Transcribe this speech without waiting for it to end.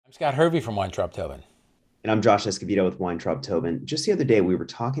Scott Hervey from Weintraub Youtube. And I'm Josh Escovedo with Weintraub Youtube. Just the other day, we were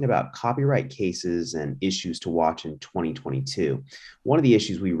talking about copyright cases and issues to watch in 2022. One of the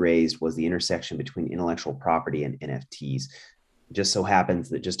issues we raised was the intersection between intellectual property and NFTs. It just so happens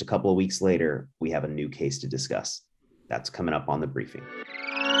that just a couple of weeks later, we have a new case to discuss. That's coming up on the briefing.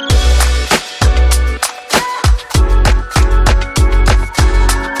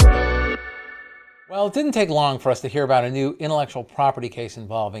 Well, it didn't take long for us to hear about a new intellectual property case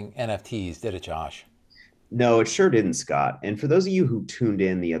involving NFTs, did it, Josh? No, it sure didn't, Scott. And for those of you who tuned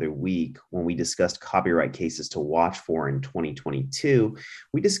in the other week when we discussed copyright cases to watch for in 2022,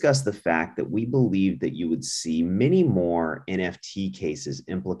 we discussed the fact that we believed that you would see many more NFT cases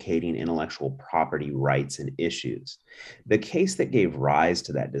implicating intellectual property rights and issues. The case that gave rise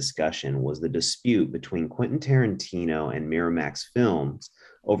to that discussion was the dispute between Quentin Tarantino and Miramax Films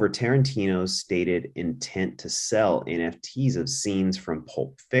over Tarantino's stated intent to sell NFTs of scenes from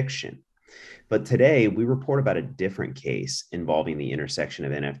Pulp Fiction. But today, we report about a different case involving the intersection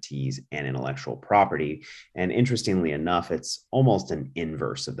of NFTs and intellectual property. And interestingly enough, it's almost an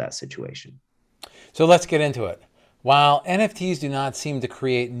inverse of that situation. So let's get into it. While NFTs do not seem to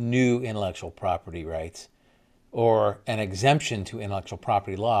create new intellectual property rights or an exemption to intellectual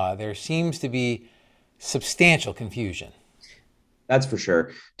property law, there seems to be substantial confusion. That's for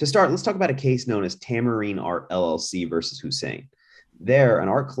sure. To start, let's talk about a case known as Tamarine Art LLC versus Hussein. There, an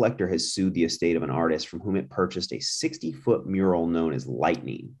art collector has sued the estate of an artist from whom it purchased a 60-foot mural known as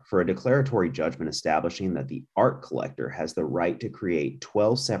Lightning for a declaratory judgment establishing that the art collector has the right to create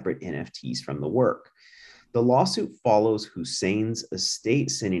 12 separate NFTs from the work. The lawsuit follows Hussein's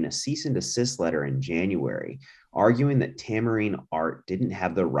estate sending a cease and desist letter in January, arguing that Tamarine Art didn't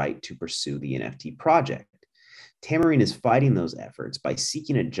have the right to pursue the NFT project. Tamarine is fighting those efforts by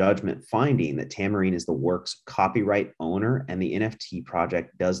seeking a judgment finding that Tamarine is the work's copyright owner and the NFT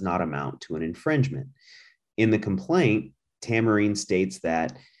project does not amount to an infringement. In the complaint, Tamarine states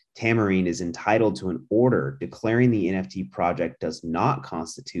that Tamarine is entitled to an order declaring the NFT project does not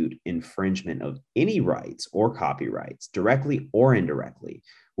constitute infringement of any rights or copyrights, directly or indirectly,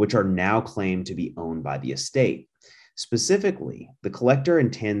 which are now claimed to be owned by the estate. Specifically, the collector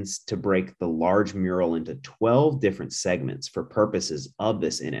intends to break the large mural into 12 different segments for purposes of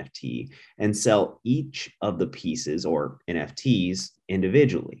this NFT and sell each of the pieces or NFTs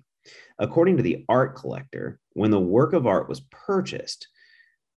individually. According to the art collector, when the work of art was purchased,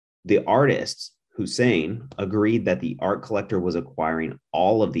 the artist, Hussein, agreed that the art collector was acquiring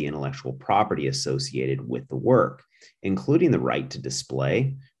all of the intellectual property associated with the work, including the right to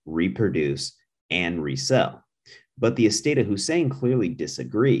display, reproduce, and resell. But the estate of Hussein clearly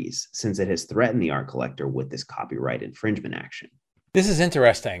disagrees, since it has threatened the art collector with this copyright infringement action. This is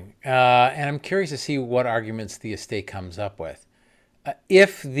interesting, and I'm curious to see what arguments the estate comes up with.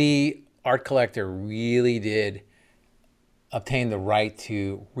 If the art collector really did obtain the right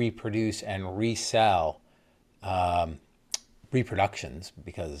to reproduce and resell reproductions,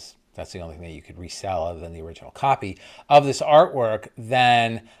 because that's the only thing that you could resell other than the original copy of this artwork,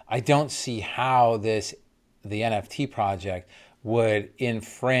 then I don't see how the NFT project would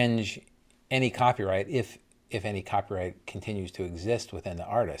infringe any copyright if any copyright continues to exist within the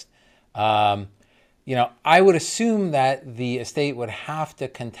artist. I would assume that the estate would have to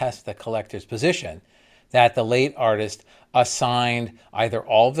contest the collector's position that the late artist assigned either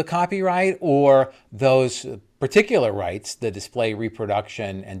all of the copyright or those particular rights, the display,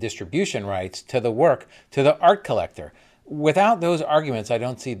 reproduction, and distribution rights to the work, to the art collector. Without those arguments, I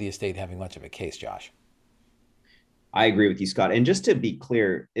don't see the estate having much of a case, Josh. I agree with you, Scott. And just to be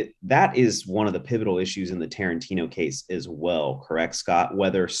clear, that is one of the pivotal issues in the Tarantino case as well, correct, Scott?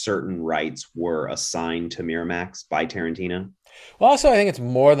 Whether certain rights were assigned to Miramax by Tarantino? Well, also, I think it's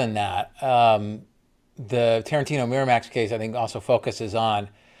more than that. The Tarantino Miramax case, I think, also focuses on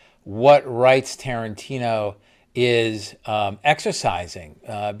what rights Tarantino is exercising,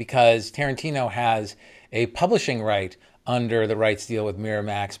 because Tarantino has a publishing right under the rights deal with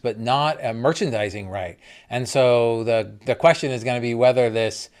Miramax, but not a merchandising right. And so the question is going to be whether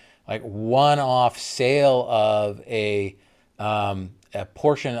this like one-off sale of a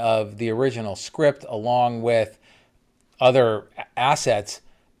portion of the original script along with other assets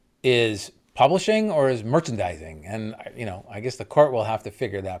is publishing or is merchandising. And I guess the court will have to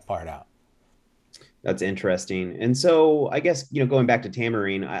figure that part out. That's interesting. And so I guess, going back to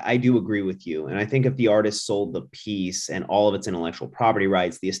Tamarine, I do agree with you. And I think if the artist sold the piece and all of its intellectual property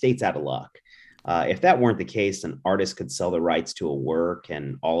rights, the estate's out of luck. If that weren't the case, an artist could sell the rights to a work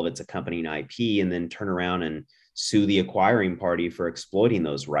and all of its accompanying IP and then turn around and sue the acquiring party for exploiting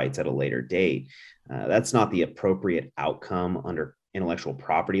those rights at a later date. That's not the appropriate outcome under intellectual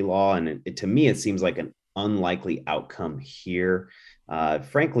property law. And to me, it seems like an unlikely outcome here.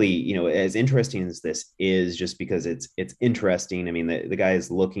 Frankly, as interesting as this is, just because it's interesting. I mean, the guy is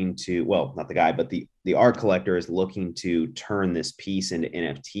looking to, well, not the guy, but the art collector is looking to turn this piece into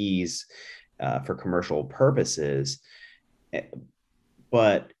NFTs for commercial purposes.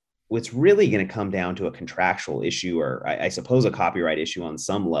 But what's really going to come down to a contractual issue, or I suppose a copyright issue on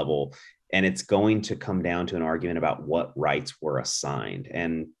some level, and it's going to come down to an argument about what rights were assigned.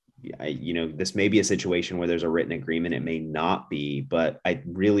 And this may be a situation where there's a written agreement. It may not be, but I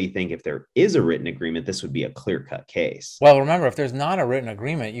really think if there is a written agreement, this would be a clear-cut case. Well, remember, if there's not a written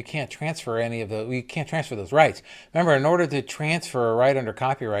agreement, you can't transfer you can't transfer those rights. Remember, in order to transfer a right under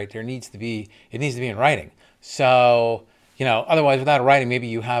copyright, it needs to be in writing. So, otherwise, without a writing, maybe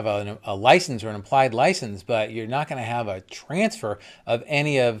you have a license or an implied license, but you're not going to have a transfer of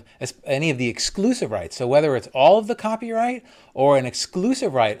any of the exclusive rights. So whether it's all of the copyright or an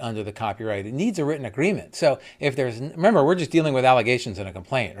exclusive right under the copyright, it needs a written agreement. So remember, we're just dealing with allegations in a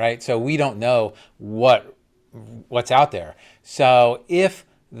complaint, right? So we don't know what's out there. So if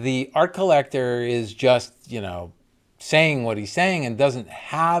the art collector is just, saying what he's saying and doesn't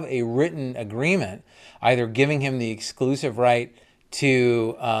have a written agreement, either giving him the exclusive right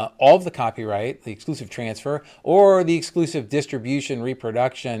to all of the copyright, the exclusive transfer, or the exclusive distribution,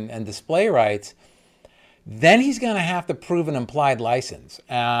 reproduction, and display rights, then he's going to have to prove an implied license.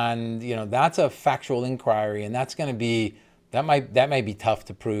 And, that's a factual inquiry, and that's going to be, that might be tough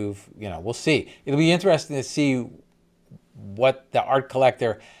to prove. We'll see. It'll be interesting to see what the art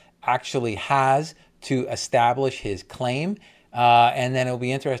collector actually has to establish his claim. And then it'll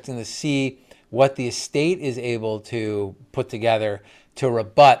be interesting to see what the estate is able to put together to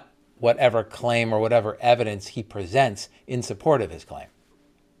rebut whatever claim or whatever evidence he presents in support of his claim.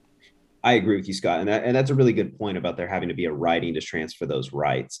 I agree with you, Scott. And that's a really good point about there having to be a writing to transfer those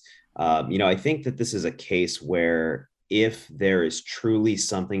rights. I think that this is a case where if there is truly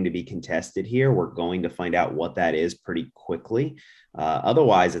something to be contested here, we're going to find out what that is pretty quickly.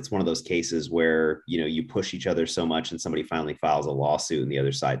 Otherwise, it's one of those cases where, you push each other so much and somebody finally files a lawsuit and the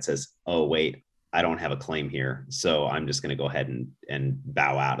other side says, oh, wait, I don't have a claim here, so I'm just going to go ahead and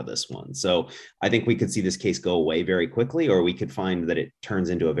bow out of this one. So I think we could see this case go away very quickly, or we could find that it turns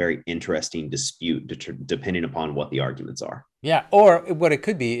into a very interesting dispute depending upon what the arguments are. Yeah, or what it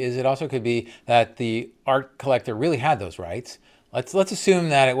could be is it also could be that the art collector really had those rights. Let's assume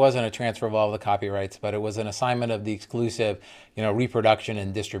that it wasn't a transfer of all the copyrights, but it was an assignment of the exclusive, reproduction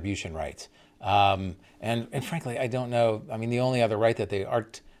and distribution rights. And frankly, I don't know. I mean, the only other right that the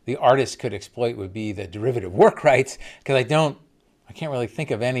artist could exploit would be the derivative work rights, because I can't really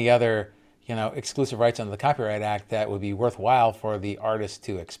think of any other, exclusive rights under the Copyright Act that would be worthwhile for the artist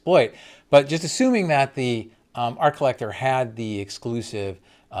to exploit. But just assuming that the art collector had the exclusive,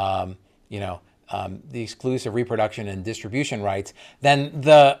 the exclusive reproduction and distribution rights, then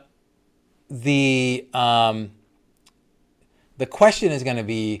the question is going to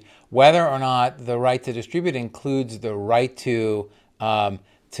be whether or not the right to distribute includes the right to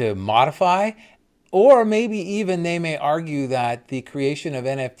modify, or maybe even they may argue that the creation of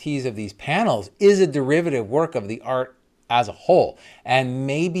NFTs of these panels is a derivative work of the art as a whole, and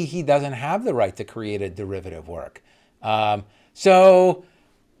maybe he doesn't have the right to create a derivative work. So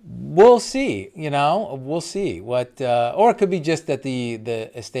we'll see, we'll see what, or it could be just that the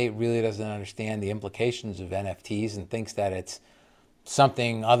estate really doesn't understand the implications of NFTs and thinks that it's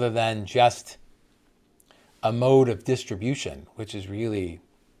something other than just a mode of distribution, which is really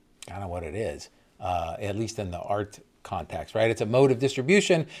kind of what it is, at least in the art context, right? It's a mode of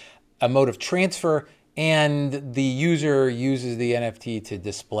distribution, a mode of transfer, and the user uses the NFT to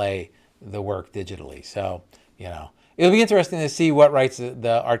display the work digitally. So, it'll be interesting to see what rights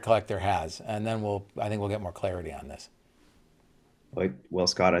the art collector has, and then I think we'll get more clarity on this. Well,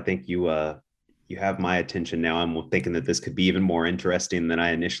 Scott, I think you have my attention now. I'm thinking that this could be even more interesting than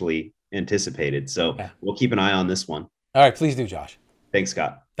I initially anticipated. So yeah, we'll keep an eye on this one. All right, please do, Josh. Thanks,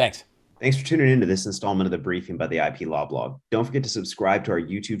 Scott. Thanks. Thanks for tuning into this installment of the briefing by the IP Law Blog. Don't forget to subscribe to our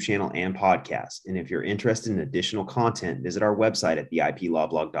YouTube channel and podcast. And if you're interested in additional content, visit our website at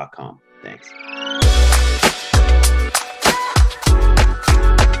theiplawblog.com. Thanks.